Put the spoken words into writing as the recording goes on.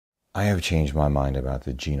I have changed my mind about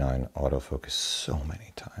the G9 autofocus so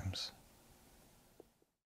many times.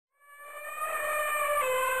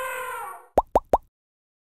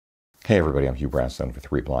 Hey everybody, I'm Hugh Brownstone for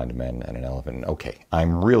Three Blind Men and an Elephant. Okay,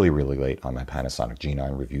 I'm really late on my Panasonic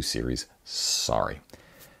G9 review series. Sorry.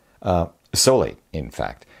 So late, in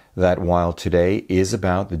fact, that while today is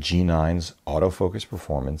about the G9's autofocus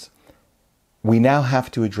performance, we now have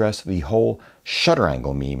to address the whole shutter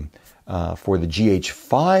angle meme for the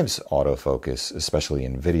GH5's autofocus, especially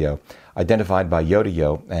in video, identified by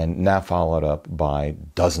YodaYeo and now followed up by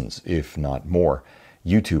dozens, if not more,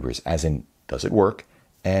 YouTubers, as in, does it work?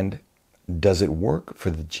 And does it work for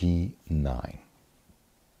the G9?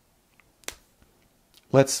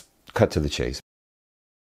 Let's cut to the chase,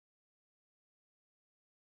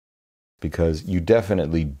 because you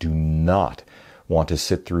definitely do not want to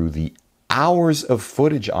sit through the hours of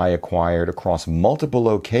footage I acquired across multiple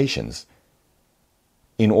locations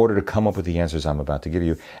in order to come up with the answers I'm about to give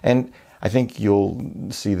you. And I think you'll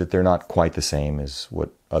see that they're not quite the same as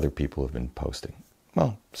what other people have been posting.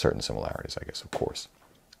 Well, certain similarities, I guess, of course.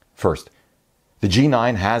 First, the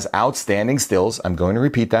G9 has outstanding stills. I'm going to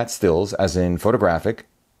repeat that, stills, as in photographic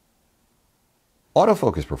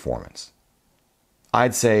autofocus performance.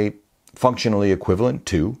 I'd say functionally equivalent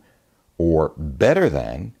to or better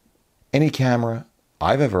than any camera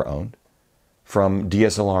I've ever owned, from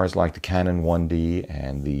DSLRs like the Canon 1D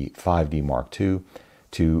and the 5D Mark II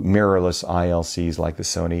to mirrorless ILCs like the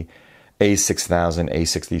Sony A6000,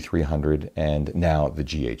 A6300, and now the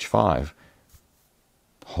GH5.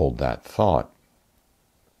 Hold that thought.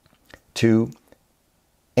 To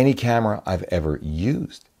any camera I've ever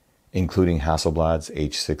used, including Hasselblad's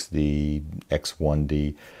H6D,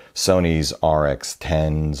 X1D, Sony's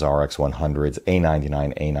RX10s, RX100s,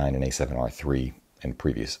 A99, A9, and A7R3, and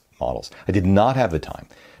previous models. I did not have the time,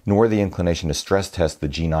 nor the inclination to stress test the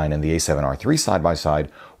G9 and the A7R3 side by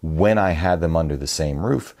side when I had them under the same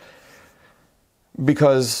roof,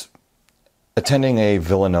 because attending a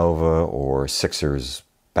Villanova or Sixers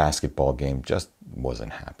basketball game just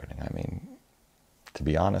wasn't happening. I mean, to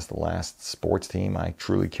be honest, the last sports team I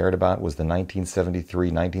truly cared about was the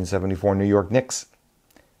 1973-1974 New York Knicks.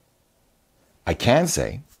 I can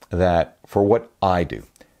say that for what I do,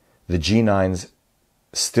 the G9's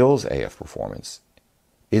stills AF performance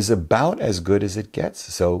is about as good as it gets.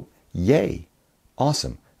 So, yay,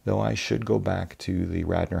 awesome. Though I should go back to the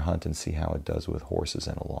Radnor Hunt and see how it does with horses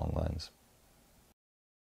and a long lens.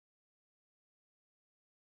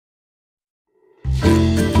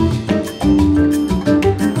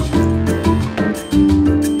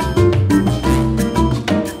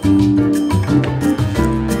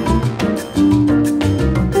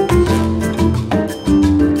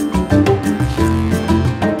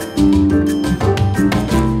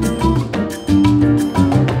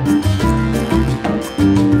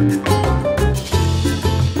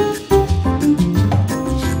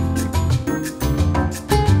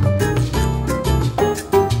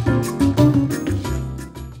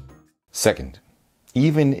 Second,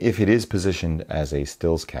 even if it is positioned as a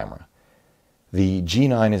stills camera, the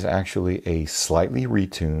G9 is actually a slightly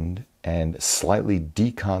retuned and slightly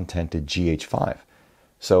decontented GH5.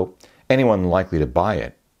 So anyone likely to buy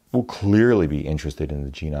it will clearly be interested in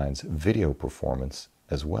the G9's video performance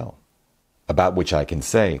as well. About which I can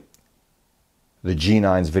say, the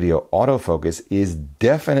G9's video autofocus is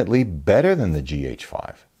definitely better than the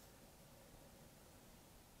GH5.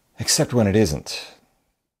 Except when it isn't.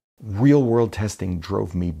 Real-world testing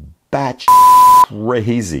drove me batshit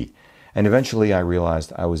crazy, and eventually I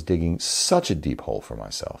realized I was digging such a deep hole for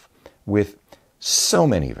myself, with so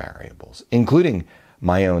many variables, including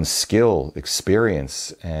my own skill,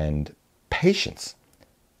 experience, and patience,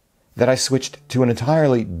 that I switched to an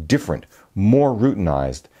entirely different, more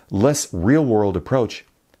routinized, less real-world approach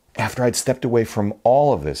after I'd stepped away from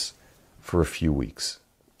all of this for a few weeks.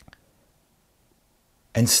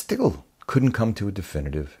 And still couldn't come to a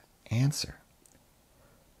definitive answer.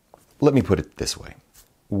 Let me put it this way.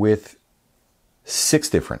 With 6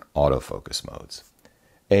 different autofocus modes,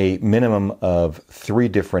 a minimum of 3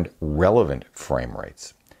 different relevant frame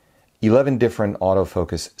rates, 11 different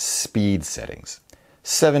autofocus speed settings,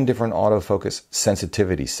 7 different autofocus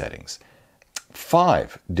sensitivity settings,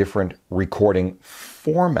 5 different recording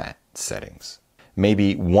format settings,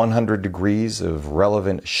 maybe 100 degrees of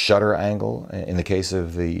relevant shutter angle in the case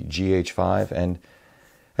of the GH5, and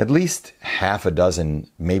at least half a dozen,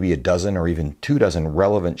 maybe a dozen or even 2 dozen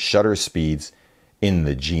relevant shutter speeds in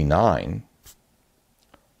the G9,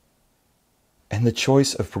 and the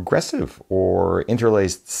choice of progressive or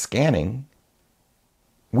interlaced scanning,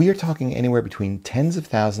 we are talking anywhere between tens of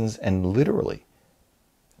thousands and literally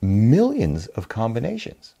millions of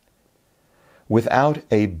combinations. Without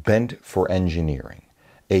a bent for engineering,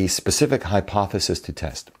 a specific hypothesis to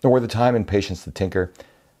test, or the time and patience to tinker,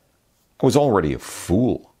 I was already a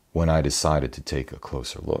fool when I decided to take a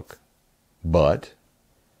closer look. But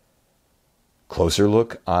closer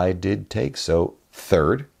look I did take. So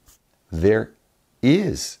third, there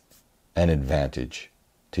is an advantage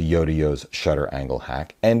to YodaYeo's shutter angle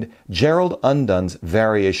hack and Gerald Undun's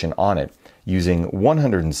variation on it using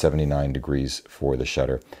 179 degrees for the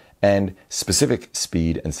shutter and specific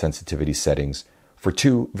speed and sensitivity settings for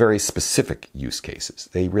two very specific use cases.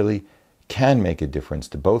 They really can make a difference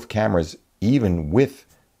to both cameras, even with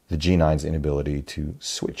the G9's inability to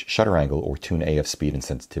switch shutter angle or tune AF speed and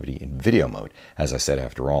sensitivity in video mode. As I said,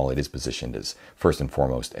 after all, it is positioned as first and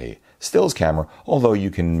foremost a stills camera, although you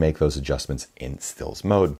can make those adjustments in stills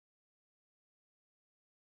mode.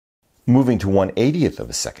 Moving to 1/80th of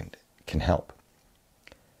a second can help.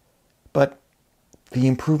 But the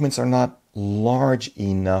improvements are not large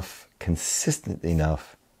enough, consistent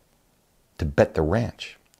enough to bet the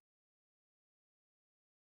ranch.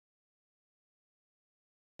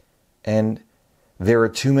 And there are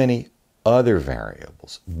too many other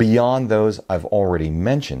variables beyond those I've already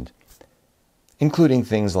mentioned, including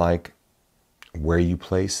things like where you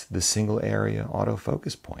place the single area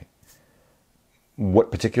autofocus point,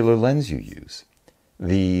 what particular lens you use,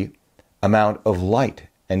 the amount of light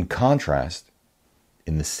and contrast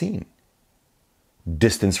in the scene,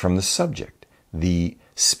 distance from the subject, the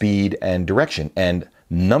speed and direction and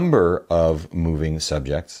number of moving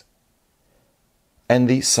subjects, and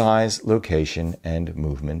the size, location, and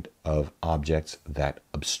movement of objects that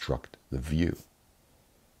obstruct the view.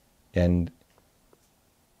 And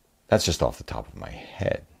that's just off the top of my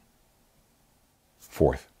head.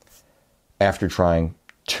 Fourth, after trying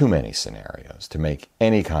too many scenarios to make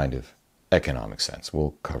any kind of economic sense,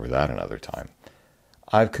 we'll cover that another time,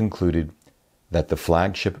 I've concluded that the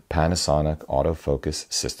flagship Panasonic autofocus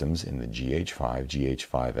systems in the GH5,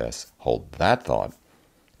 GH5S, hold that thought,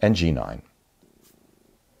 and G9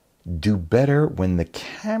 do better when the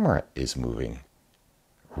camera is moving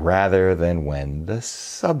rather than when the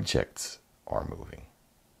subjects are moving.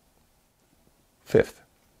 Fifth,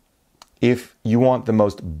 if you want the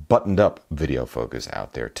most buttoned up video focus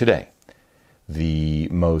out there today, the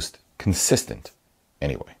most consistent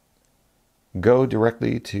anyway, go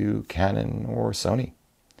directly to Canon or Sony.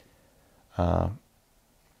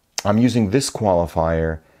 I'm using this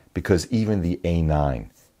qualifier because even the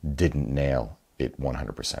A9 didn't nail it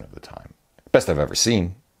 100% of the time. Best I've ever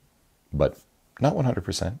seen, but not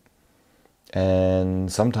 100%.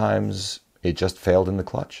 And sometimes it just failed in the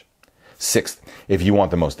clutch. Sixth, if you want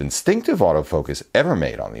the most instinctive autofocus ever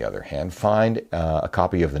made, on the other hand, find a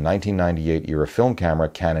copy of the 1998 era film camera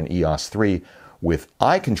Canon EOS 3 with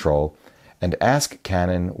eye control and ask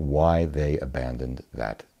Canon why they abandoned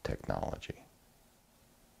that technology.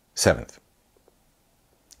 Seventh,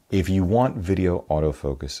 if you want video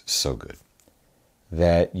autofocus so good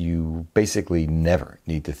that you basically never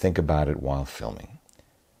need to think about it while filming,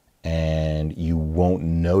 and you won't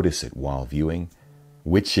notice it while viewing,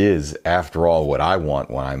 which is, after all, what I want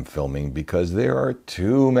when I'm filming, because there are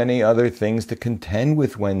too many other things to contend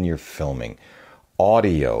with when you're filming.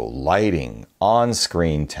 Audio, lighting,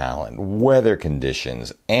 on-screen talent, weather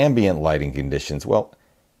conditions, ambient lighting conditions. Well,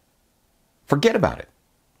 forget about it.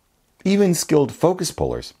 Even skilled focus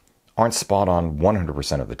pullers aren't spot on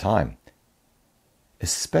 100% of the time,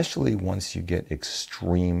 especially once you get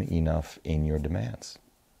extreme enough in your demands.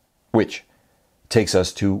 Which takes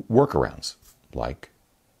us to workarounds like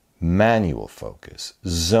manual focus,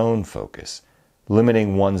 zone focus,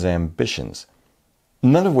 limiting one's ambitions,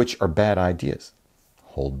 none of which are bad ideas.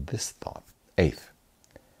 Hold this thought. Eighth,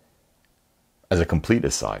 as a complete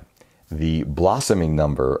aside, the blossoming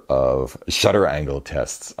number of shutter angle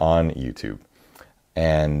tests on YouTube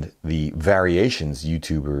and the variations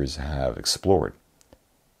YouTubers have explored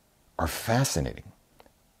are fascinating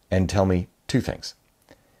and tell me two things.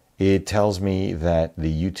 It tells me that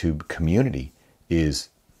the YouTube community is,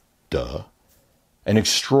 an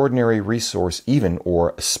extraordinary resource even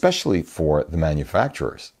or especially for the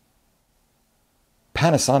manufacturers.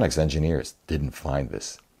 Panasonic's engineers didn't find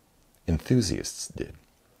this. Enthusiasts did.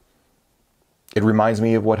 It reminds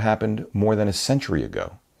me of what happened more than a century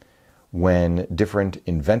ago when different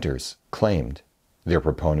inventors claimed, their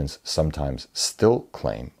proponents sometimes still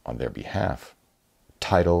claim on their behalf,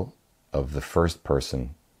 title of the first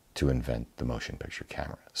person to invent the motion picture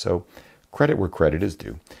camera. So credit where credit is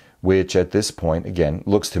due, which at this point, again,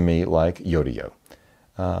 looks to me like YodaYeo,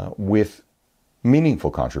 with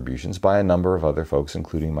meaningful contributions by a number of other folks,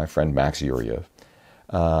 including my friend Max Yuryev,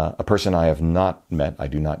 a person I have not met, I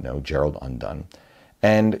do not know, Gerald Undone,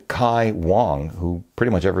 and Kai Wong, who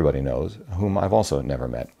pretty much everybody knows, whom I've also never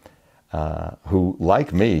met, who,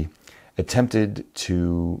 like me, attempted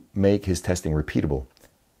to make his testing repeatable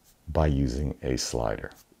by using a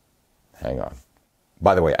slider. Hang on.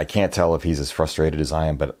 By the way, I can't tell if he's as frustrated as I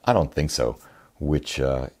am, but I don't think so, which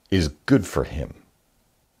is good for him.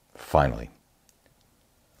 Finally,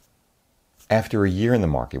 after a year in the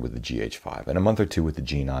market with the GH5 and a month or two with the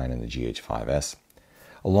G9 and the GH5S,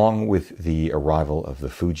 along with the arrival of the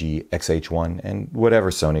Fuji X-H1 and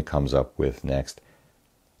whatever Sony comes up with next,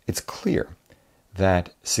 it's clear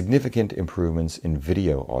that significant improvements in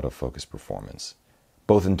video autofocus performance,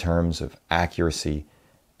 both in terms of accuracy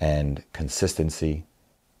and consistency,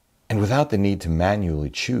 and without the need to manually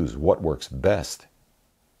choose what works best,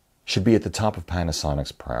 should be at the top of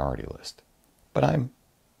Panasonic's priority list. But I'm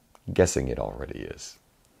guessing it already is.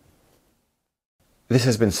 This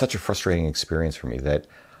has been such a frustrating experience for me that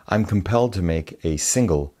I'm compelled to make a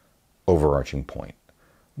single overarching point.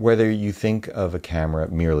 Whether you think of a camera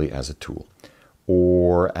merely as a tool,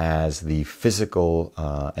 or as the physical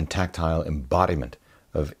and tactile embodiment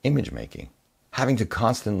of image making, having to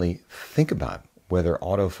constantly think about whether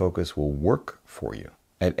autofocus will work for you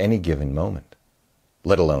at any given moment,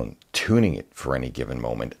 let alone tuning it for any given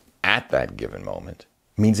moment at that given moment,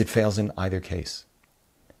 means it fails in either case.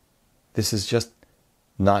 This is just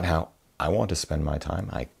not how I want to spend my time.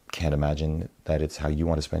 I can't imagine that it's how you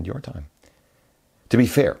want to spend your time. To be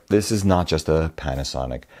fair, this is not just a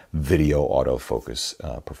Panasonic video autofocus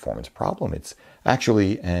performance problem. It's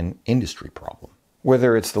actually an industry problem.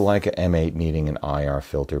 Whether it's the Leica M8 needing an IR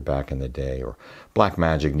filter back in the day, or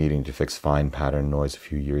Blackmagic needing to fix fine pattern noise a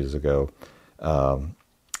few years ago,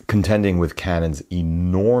 contending with Canon's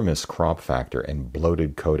enormous crop factor and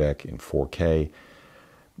bloated codec in 4K,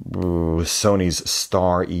 Sony's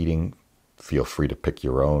star-eating, feel free to pick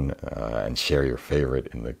your own and share your favorite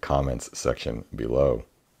in the comments section below.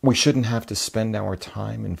 We shouldn't have to spend our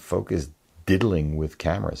time and focus diddling with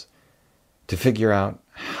cameras to figure out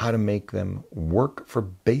how to make them work for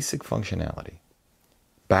basic functionality.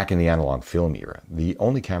 Back in the analog film era, the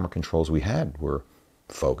only camera controls we had were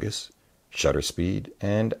focus, shutter speed,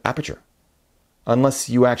 and aperture. Unless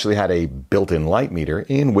you actually had a built-in light meter,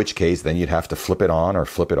 in which case then you'd have to flip it on or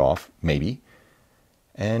flip it off, maybe.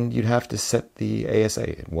 And you'd have to set the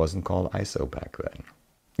ASA. It wasn't called ISO back then.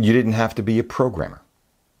 You didn't have to be a programmer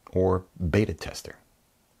or beta tester.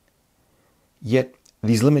 Yet,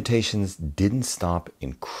 these limitations didn't stop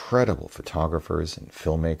incredible photographers and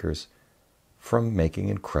filmmakers from making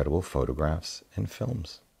incredible photographs and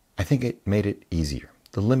films. I think it made it easier.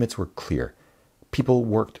 The limits were clear. People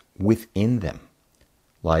worked within them,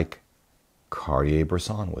 like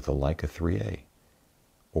Cartier-Bresson with a Leica 3A,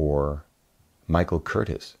 or Michael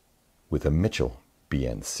Curtis with a Mitchell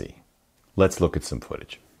BNC. Let's look at some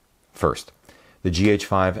footage. First, the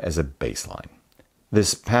GH5 as a baseline.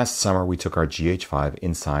 This past summer, we took our GH5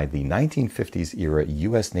 inside the 1950s era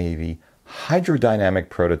U.S. Navy hydrodynamic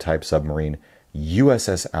prototype submarine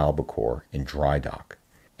USS Albacore in dry dock.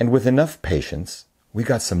 And with enough patience, we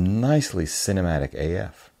got some nicely cinematic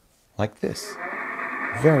AF, like this.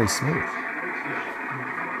 Very smooth.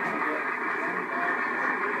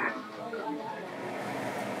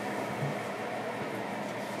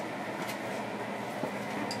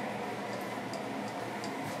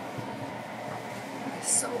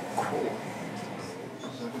 So cool.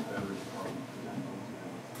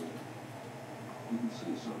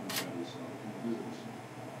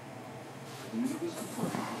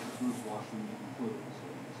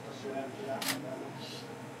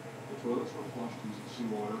 The toilets were flushed using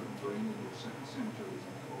seawater and drained into a second sanitary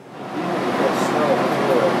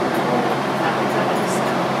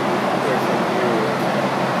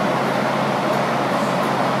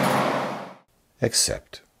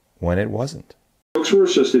Except when it wasn't. Cooks were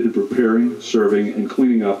assisted in preparing, serving, and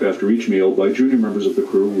cleaning up after each meal by junior members of the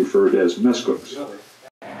crew referred as mess cooks.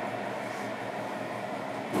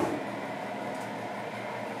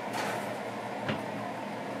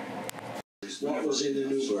 What was in the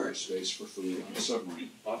new bird? Space for food on the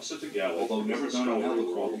submarine, opposite the galley, although never done over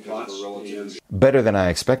the problem because of relatives. Better than I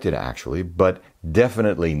expected, actually, but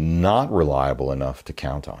definitely not reliable enough to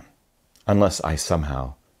count on, unless I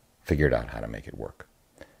somehow figured out how to make it work.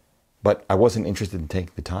 But I wasn't interested in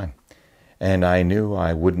taking the time, and I knew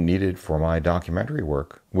I wouldn't need it for my documentary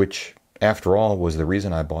work, which, after all, was the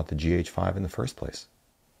reason I bought the GH5 in the first place.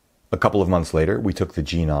 A couple of months later, we took the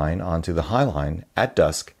G9 onto the Highline at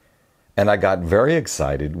dusk, and I got very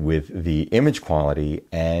excited with the image quality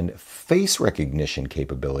and face recognition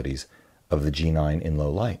capabilities of the G9 in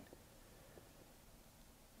low light.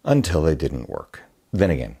 until they didn't work. Then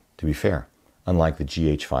again, to be fair, unlike the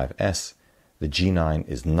GH5S, the G9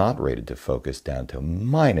 is not rated to focus down to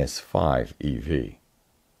 -5 EV.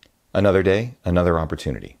 Another day, another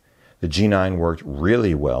opportunity. The G9 worked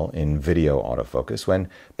really well in video autofocus when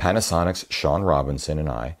Panasonic's Sean Robinson and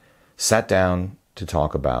I sat down to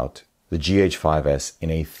talk about the GH5S in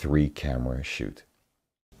a 3-camera shoot.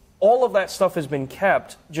 All of that stuff has been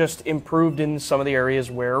kept, just improved in some of the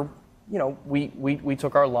areas where, you know, we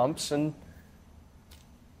took our lumps, and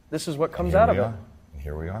this is what comes out of it. And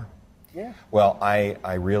here we are. Yeah. Well,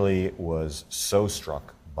 I really was so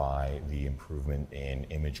struck by the improvement in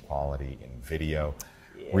image quality in video.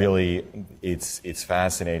 Yeah. Really, it's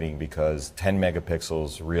fascinating because 10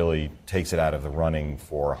 megapixels really takes it out of the running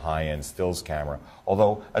for high-end stills camera.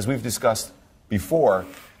 Although, as we've discussed before,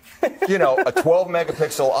 you know, a 12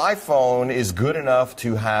 megapixel iPhone is good enough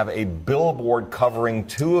to have a billboard covering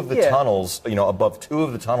 2 of the tunnels, you know, above 2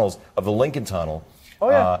 of the tunnels of the Lincoln Tunnel. Oh,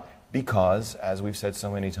 yeah. Because, as we've said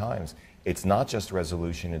so many times, it's not just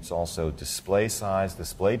resolution, it's also display size,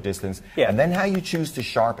 display distance, and then how you choose to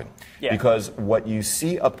sharpen. Yeah. Because what you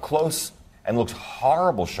see up close and looks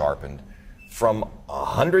horrible sharpened from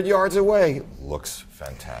 100 yards away looks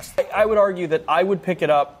fantastic. I would argue that I would pick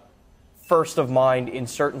it up first of mind in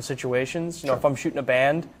certain situations. You know, if I'm shooting a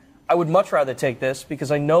band, I would much rather take this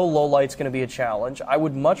because I know low light's going to be a challenge. I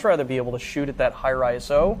would much rather be able to shoot at that higher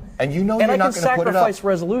ISO. And you know you're not going to put it up. And I can sacrifice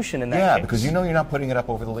resolution in that case. Yeah, because you know you're not putting it up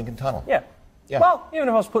over the Lincoln Tunnel. Yeah. Well, even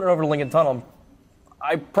if I was putting it over the Lincoln Tunnel,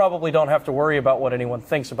 I probably don't have to worry about what anyone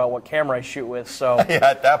thinks about what camera I shoot with. So yeah,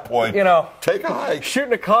 at that point, you know, take a hike.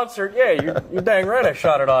 Shooting a concert, yeah, you're dang right I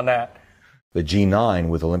shot it on that. The G9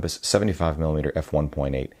 with Olympus 75mm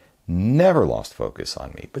f1.8 never lost focus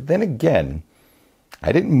on me. But then again,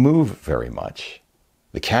 I didn't move very much.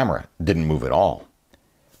 The camera didn't move at all.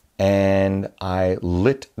 And I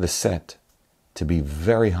lit the set to be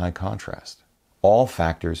very high contrast. All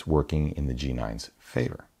factors working in the G9's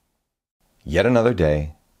favor. Yet another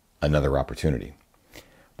day, another opportunity.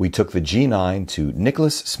 We took the G9 to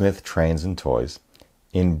Nicholas Smith Trains and Toys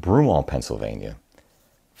in Broomall, Pennsylvania,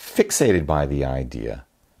 fixated by the idea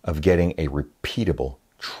of getting a repeatable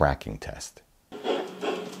tracking test.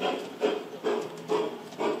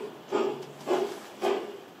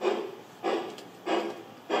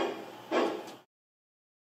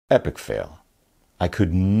 Epic fail. I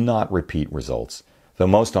could not repeat results, though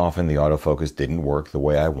most often the autofocus didn't work the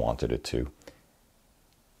way I wanted it to,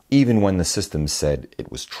 even when the system said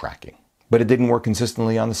it was tracking. But it didn't work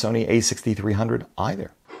consistently on the Sony a6300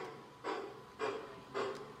 either.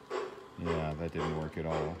 Yeah, that didn't work at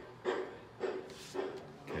all.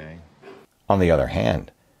 Okay. On the other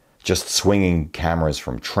hand, just swinging cameras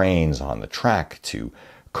from trains on the track to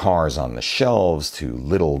cars on the shelves to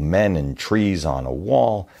little men and trees on a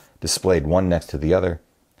wall displayed one next to the other,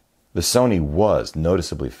 the Sony was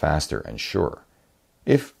noticeably faster and surer,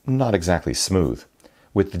 if not exactly smooth,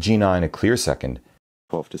 with the G9 a clear second,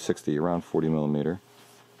 12 to 60, around 40mm.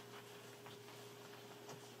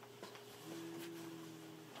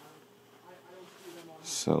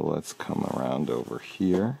 So let's come around over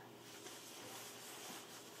here.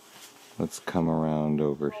 Let's come around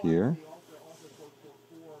over here.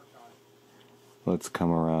 Let's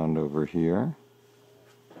come around over here.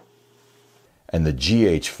 And the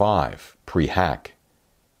GH5 pre-hack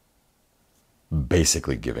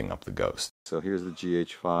basically giving up the ghost. So here's the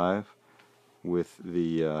GH5 with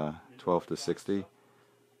the 12 to 60.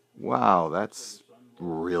 Wow, that's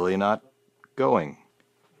really not going.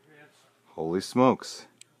 Holy smokes.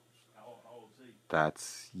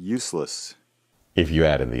 That's useless. If you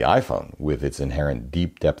add in the iPhone with its inherent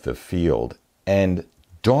deep depth of field and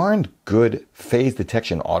darned good phase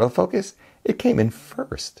detection autofocus, it came in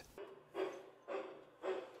first.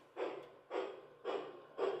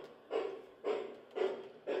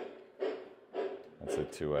 That's a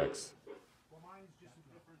 2x. Well, mine is just a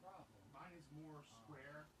different problem. Mine is more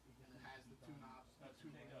square and it has the two knobs,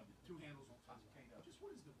 two handles on top. Just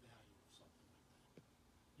what is the value of something like that?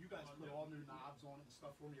 You guys put all new knobs on it and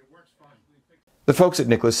stuff for me. It works fine. The folks at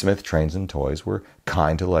Nicholas Smith Trains and Toys were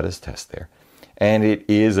kind to let us test there. And it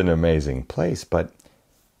is an amazing place, but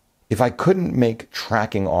if I couldn't make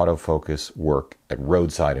tracking autofocus work at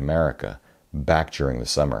Roadside America back during the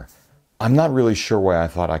summer, I'm not really sure why I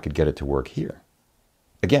thought I could get it to work here.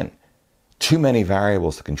 Again, too many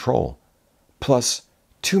variables to control, plus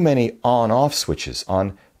too many on-off switches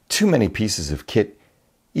on too many pieces of kit,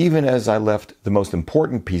 even as I left the most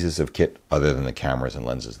important pieces of kit, other than the cameras and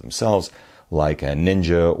lenses themselves, like a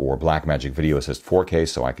Ninja or Blackmagic Video Assist 4K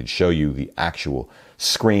so I could show you the actual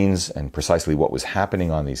screens and precisely what was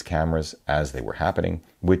happening on these cameras as they were happening,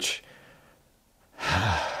 which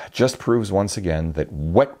just proves once again that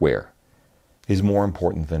wetware is more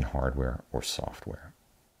important than hardware or software.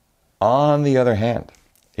 On the other hand,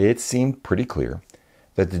 it seemed pretty clear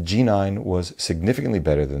that the G9 was significantly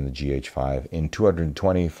better than the GH5 in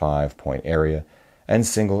 225-point area and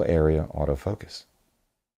single area autofocus.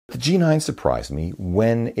 The G9 surprised me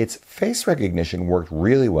when its face recognition worked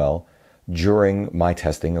really well during my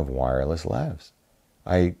testing of wireless lavs.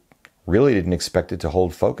 I really didn't expect it to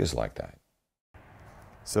hold focus like that.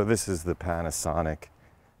 So this is the Panasonic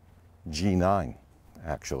G9,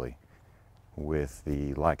 actually, with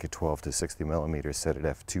the Leica 12 to 60 millimeter set at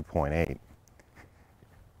f2.8.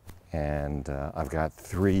 And I've got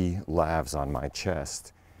 3 lavs on my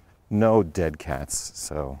chest. No dead cats,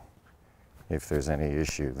 so if there's any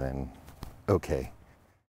issue, then okay.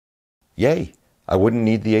 Yay! I wouldn't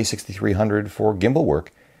need the A6300 for gimbal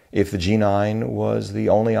work if the G9 was the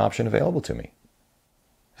only option available to me.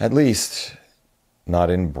 At least, not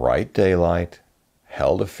in bright daylight,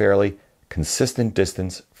 held a fairly consistent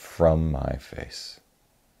distance from my face.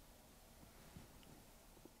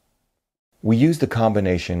 We used a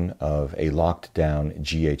combination of a locked down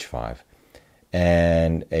GH5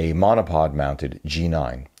 and a monopod mounted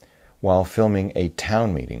G9 while filming a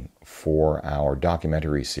town meeting for our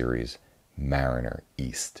documentary series, Mariner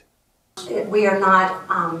East. We are not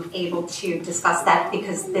able to discuss that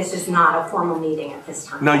because this is not a formal meeting at this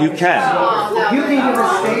time. No, you can. You can give a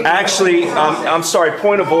statement. Actually, I'm sorry,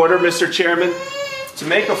 point of order, Mr. Chairman. To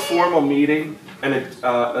make a formal meeting, and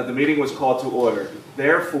the meeting was called to order.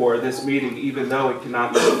 Therefore, this meeting, even though it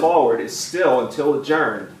cannot move forward, is still, until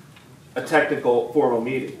adjourned, a technical formal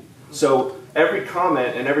meeting. So every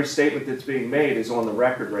comment and every statement that's being made is on the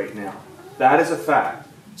record right now. That is a fact.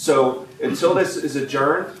 So until this is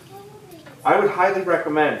adjourned, I would highly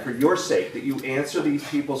recommend, for your sake, that you answer these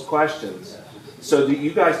people's questions so that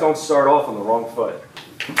you guys don't start off on the wrong foot.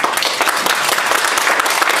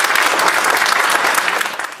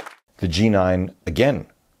 The G9, again,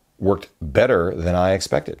 worked better than I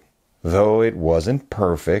expected. Though it wasn't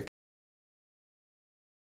perfect,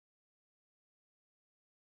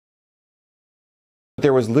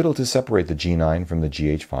 there was little to separate the G9 from the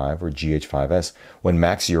GH5 or GH5S when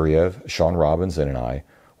Max Yuriev, Sean Robinson, and I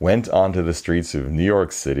went onto the streets of New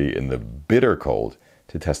York City in the bitter cold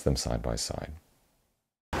to test them side by side.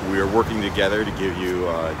 We are working together to give you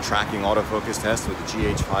a tracking autofocus test with the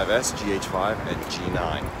GH5S, GH5, and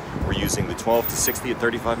G9. We're using the 12 to 60 at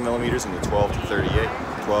 35 millimeters and the 12 to 38,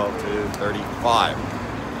 12 to 35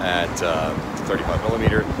 at 35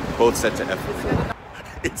 millimeter, both set to f4.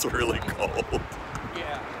 It's really cold.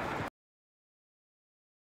 Yeah.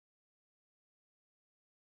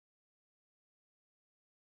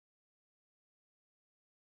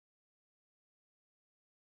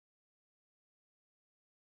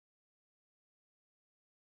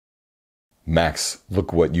 Max,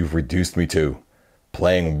 look what you've reduced me to.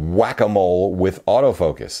 Playing whack-a-mole with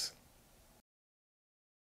autofocus.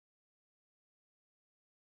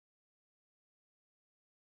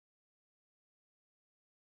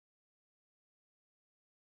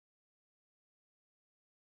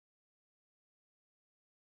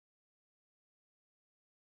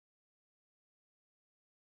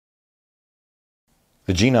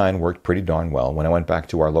 The G9 worked pretty darn well when I went back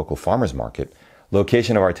to our local farmer's market,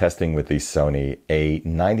 location of our testing with the Sony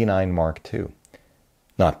A99 Mark II.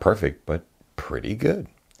 Not perfect, but pretty good.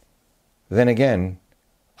 Then again,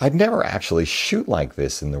 I'd never actually shoot like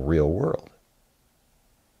this in the real world.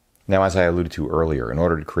 Now, as I alluded to earlier, in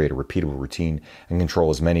order to create a repeatable routine and control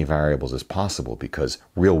as many variables as possible, because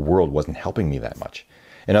real world wasn't helping me that much.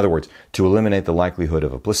 In other words, to eliminate the likelihood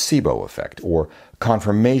of a placebo effect or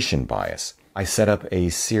confirmation bias, I set up a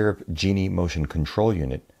Syrup Genie motion control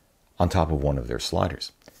unit on top of one of their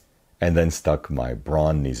sliders, and then stuck my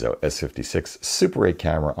Braun Nizo S56 Super 8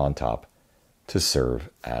 camera on top to serve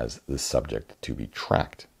as the subject to be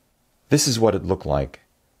tracked. This is what it looked like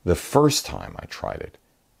the first time I tried it,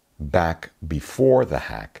 back before the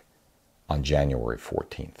hack on January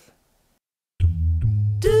 14th.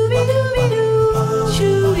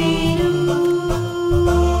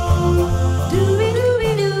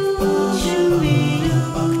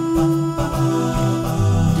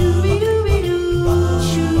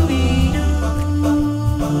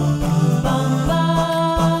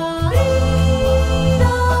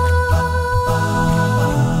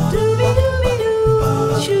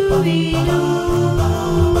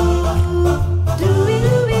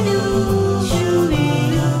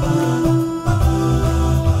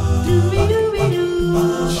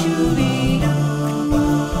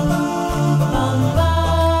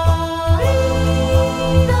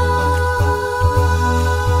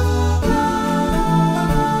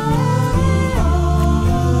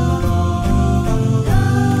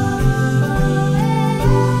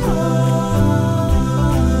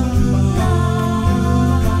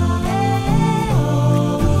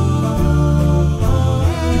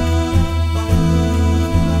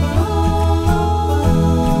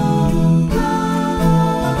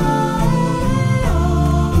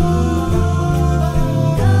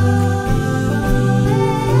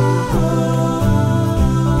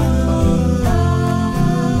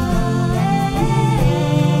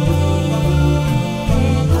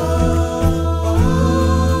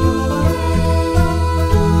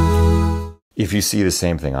 If you see the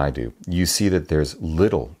same thing I do, you see that there's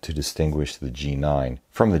little to distinguish the G9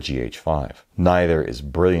 from the GH5. Neither is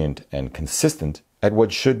brilliant and consistent at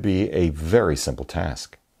what should be a very simple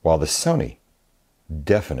task, while the Sony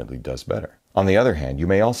definitely does better. On the other hand, you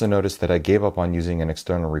may also notice that I gave up on using an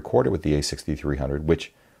external recorder with the A6300,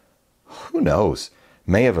 which, who knows,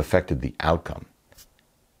 may have affected the outcome.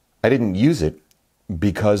 I didn't use it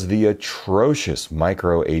because the atrocious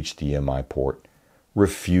micro HDMI port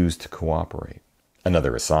refused to cooperate.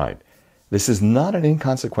 Another aside, this is not an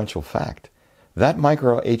inconsequential fact. That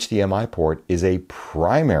micro HDMI port is a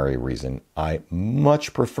primary reason I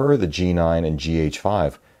much prefer the G9 and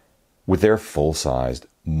GH5 with their full-sized,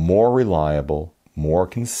 more reliable, more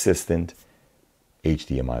consistent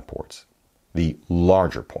HDMI ports. The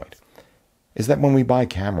larger point is that when we buy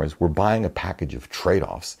cameras, we're buying a package of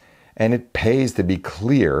trade-offs, and it pays to be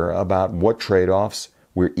clear about what trade-offs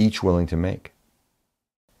we're each willing to make.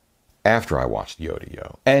 After I watched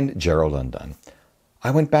YodaYeo and Gerald Undone, I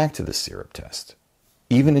went back to the syrup test.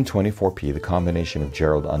 Even in 24p, the combination of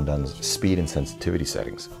Gerald Undone's speed and sensitivity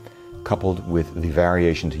settings, coupled with the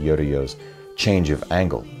variation to YodaYeo's change of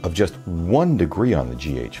angle of just 1 degree on the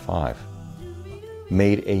GH5,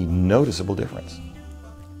 made a noticeable difference.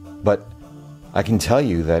 But I can tell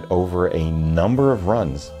you that over a number of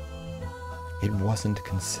runs, it wasn't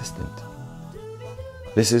consistent.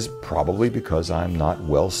 This is probably because I'm not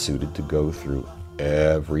well suited to go through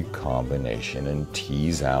every combination and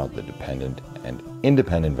tease out the dependent and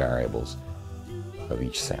independent variables of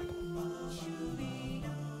each sample.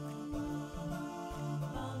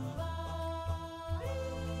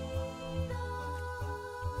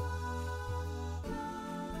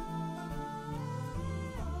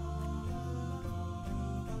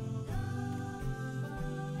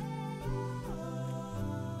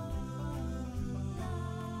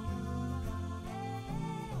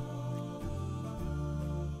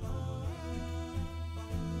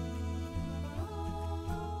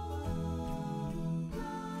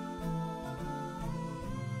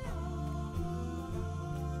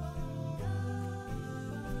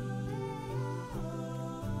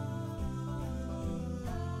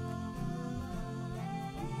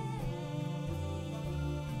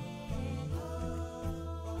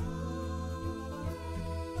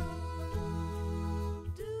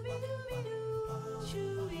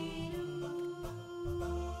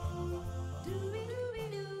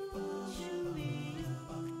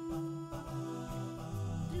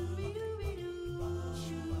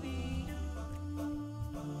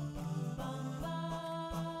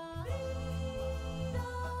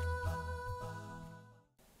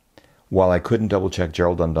 While I couldn't double-check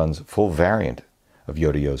Gerald Undone's full variant of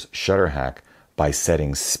YodaYeo's shutter hack by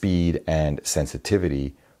setting speed and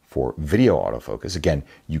sensitivity for video autofocus, again,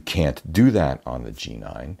 you can't do that on the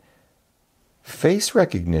G9, face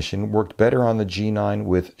recognition worked better on the G9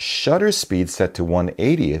 with shutter speed set to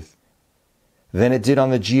 1/80th than it did on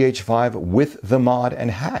the GH5 with the mod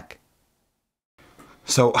and hack.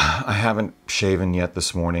 So I haven't shaven yet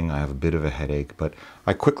this morning. I have a bit of a headache, but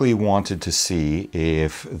I quickly wanted to see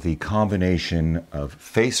if the combination of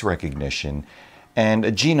face recognition and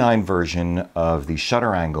a G9 version of the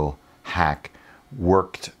shutter angle hack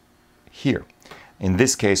worked here. In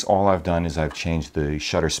this case, all I've done is I've changed the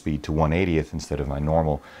shutter speed to 1/80th instead of my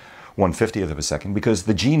normal 1/50th of a second, because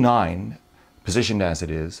the G9, positioned as it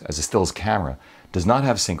is, as a stills camera, does not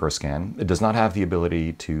have synchro scan. It does not have the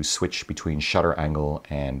ability to switch between shutter angle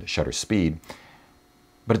and shutter speed.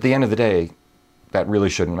 But at the end of the day, that really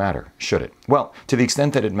shouldn't matter, should it? Well, to the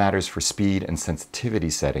extent that it matters for speed and sensitivity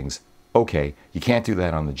settings, okay, you can't do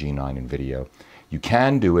that on the G9 in video. You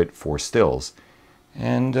can do it for stills,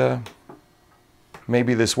 and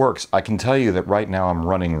maybe this works. I can tell you that right now I'm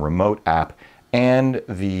running remote app and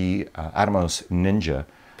the Atomos Ninja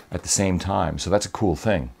at the same time, so that's a cool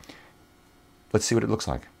thing. Let's see what it looks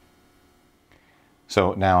like.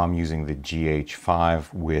 So now I'm using the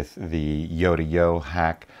GH5 with the YodaYeo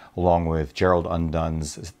hack, along with Gerald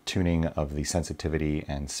Undone's tuning of the sensitivity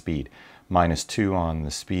and speed. -2 on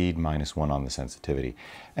the speed, -1 on the sensitivity.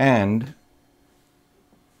 And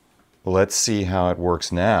let's see how it works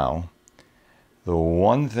now. The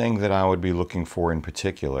one thing that I would be looking for in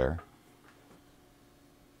particular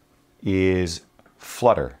is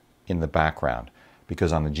flutter in the background,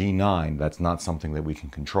 because on the G9 that's not something that we can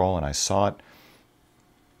control, and I saw it.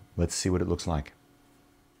 Let's see what it looks like.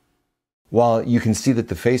 While you can see that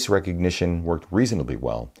the face recognition worked reasonably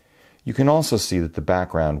well, you can also see that the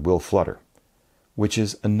background will flutter, which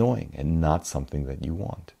is annoying and not something that you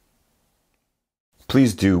want.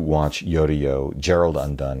 please do watch YodaYeo, Gerald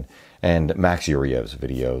Undone, and Max Uriev's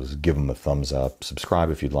videos. Give them a thumbs up. Subscribe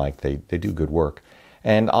if you'd like. They do good work.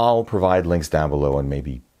 And I'll provide links down below and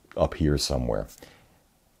maybe up here somewhere.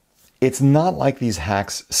 It's not like these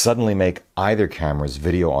hacks suddenly make either camera's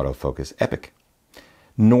video autofocus epic,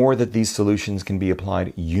 nor that these solutions can be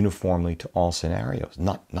applied uniformly to all scenarios.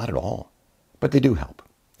 Not at all. But they do help.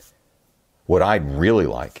 What I'd really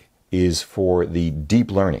like is for the deep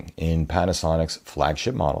learning in Panasonic's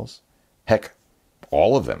flagship models, heck,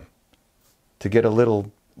 all of them, to get a little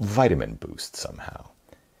vitamin boost somehow.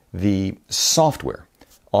 The software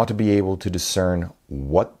ought to be able to discern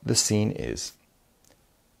what the scene is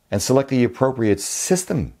and select the appropriate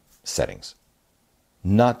system settings,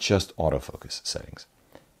 not just autofocus settings.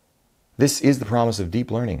 This is the promise of deep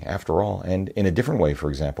learning, after all, and in a different way, for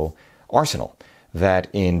example, Arsenal,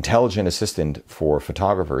 that intelligent assistant for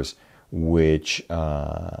photographers, which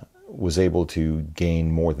was able to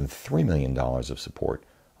gain more than $3 million of support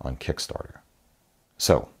on Kickstarter.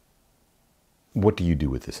 So, what do you do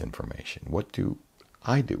with this information? What do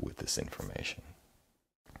I do with this information?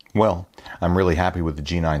 Well, I'm really happy with the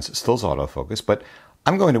G9's stills autofocus, but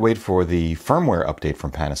I'm going to wait for the firmware update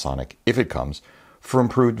from Panasonic, if it comes, for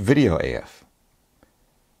improved video AF.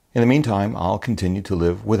 In the meantime, I'll continue to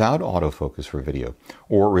live without autofocus for video,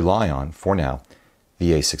 or rely on, for now,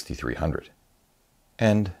 the A6300,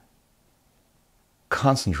 and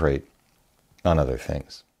concentrate on other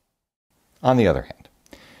things. On the other hand,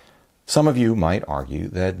 some of you might argue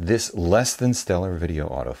that this less than stellar video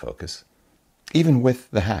autofocus, even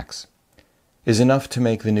with the hacks, is enough to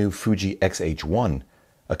make the new Fuji X-H1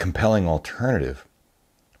 a compelling alternative,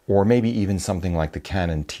 or maybe even something like the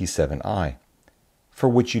Canon T7i, for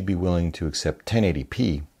which you'd be willing to accept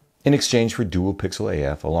 1080p in exchange for dual pixel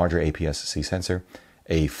AF, a larger APS-C sensor,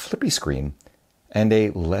 a flippy screen, and a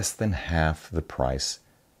less than half the price,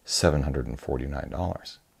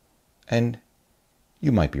 $749. And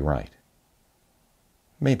you might be right.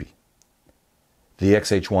 Maybe. The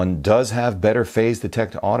X-H1 does have better phase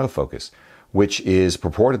detect autofocus, which is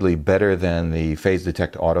purportedly better than the phase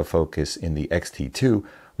detect autofocus in the X-T2,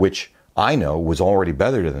 which I know was already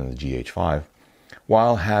better than the GH5,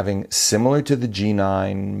 while having, similar to the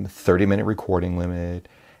G9, 30-minute recording limit,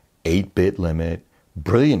 8-bit limit,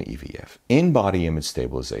 brilliant EVF, in-body image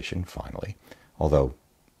stabilization, finally, although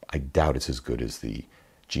I doubt it's as good as the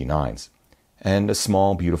G9's, and a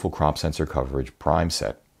small, beautiful crop sensor coverage prime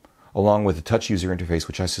set, along with a touch user interface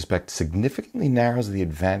which I suspect significantly narrows the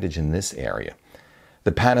advantage in this area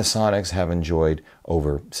the Panasonics have enjoyed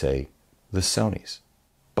over, say, the Sonys.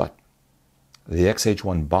 But the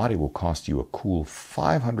X-H1 body will cost you a cool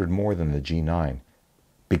 $500 more than the G9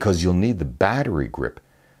 because you'll need the battery grip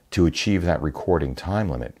to achieve that recording time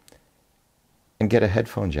limit and get a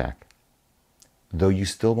headphone jack, though you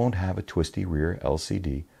still won't have a twisty rear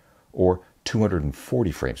LCD or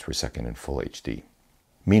 240 frames per second in full HD.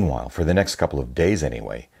 Meanwhile, for the next couple of days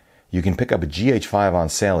anyway, you can pick up a GH5 on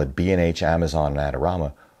sale at B&H, Amazon, and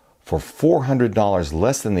Adorama for $400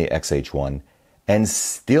 less than the X-H1 and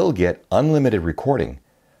still get unlimited recording,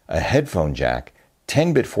 a headphone jack,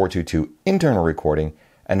 10-bit 422 internal recording,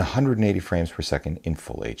 and 180 frames per second in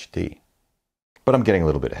full HD. But I'm getting a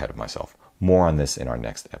little bit ahead of myself. More on this in our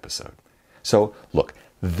next episode. So, look,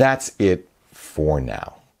 that's it for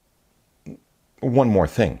now. One more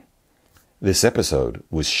thing. This episode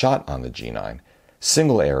was shot on the G9,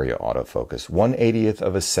 single area autofocus, 1/80th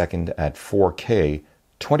of a second at 4K,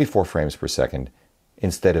 24 frames per second,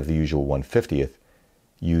 instead of the usual 1/50th,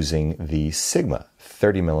 using the Sigma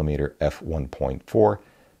 30mm f1.4,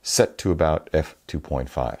 set to about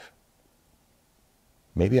f2.5.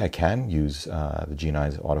 Maybe I can use the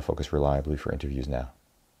G9's autofocus reliably for interviews now.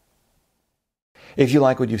 If you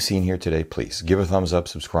like what you've seen here today, please give a thumbs up,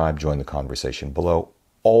 subscribe, join the conversation below.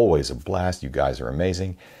 Always a blast. You guys are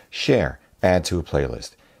amazing. Share, add to a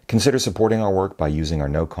playlist. Consider supporting our work by using our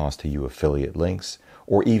no-cost-to-you affiliate links,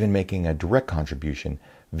 or even making a direct contribution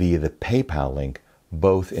via the PayPal link,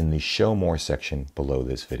 both in the Show More section below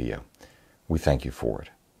this video. We thank you for it.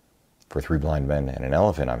 For Three Blind Men and an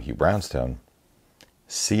Elephant, I'm Hugh Brownstone.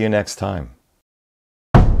 See you next time.